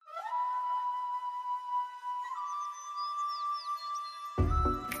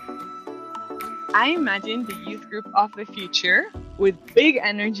I imagine the youth group of the future with big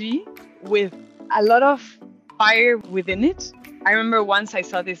energy, with a lot of fire within it. I remember once I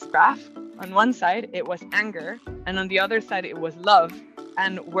saw this graph. On one side, it was anger, and on the other side, it was love.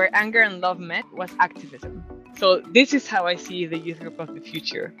 And where anger and love met was activism. So this is how I see the youth group of the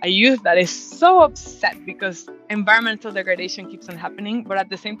future. A youth that is so upset because environmental degradation keeps on happening, but at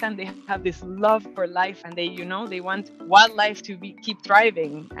the same time, they have this love for life, and they want wildlife to keep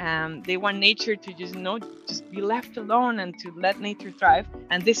thriving. They want nature to just be left alone and to let nature thrive.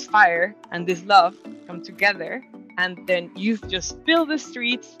 And this fire and this love come together, and then youth just fill the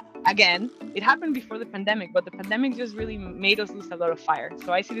streets. Again, it happened before the pandemic, but the pandemic just really made us lose a lot of fire.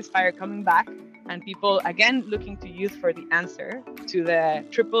 So I see this fire coming back, and people again looking to youth for the answer to the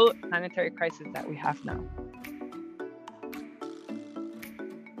triple planetary crisis that we have now.